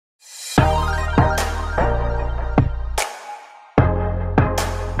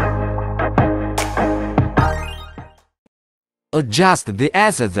Adjust the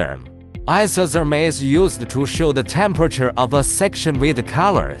isotherm. Isotherm is used to show the temperature of a section with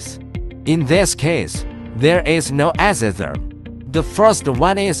colors. In this case, there is no isotherm. The first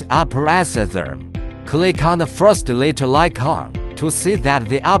one is upper isotherm. Click on the first little icon to see that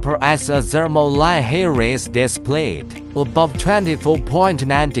the upper isothermal line here is displayed above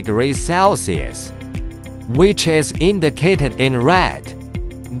 24.9 degrees Celsius, which is indicated in red.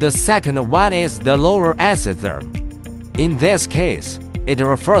 The second one is the lower isotherm. In this case, it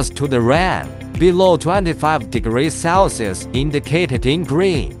refers to the RAM below 25 degrees Celsius indicated in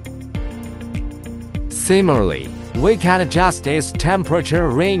green. Similarly, we can adjust its temperature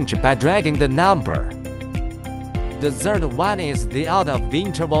range by dragging the number. The third one is the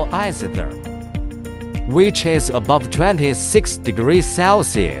out-of-interval isotherm, which is above 26 degrees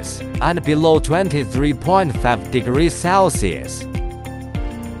Celsius and below 23.5 degrees Celsius,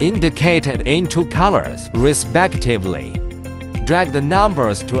 indicated in two colors respectively. Drag the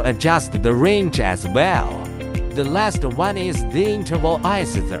numbers to adjust the range as well. The last one is the interval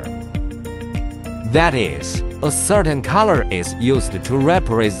isotherm. That is, a certain color is used to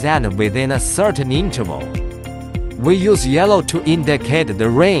represent within a certain interval. We use yellow to indicate the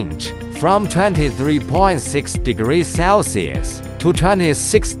range from 23.6 degrees Celsius to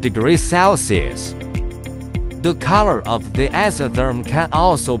 26 degrees Celsius. The color of the isotherm can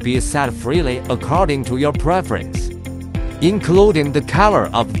also be set freely according to your preference, including the color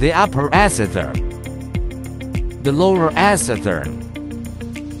of the upper isotherm, the lower isotherm,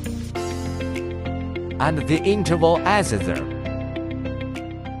 and the interval isotherm.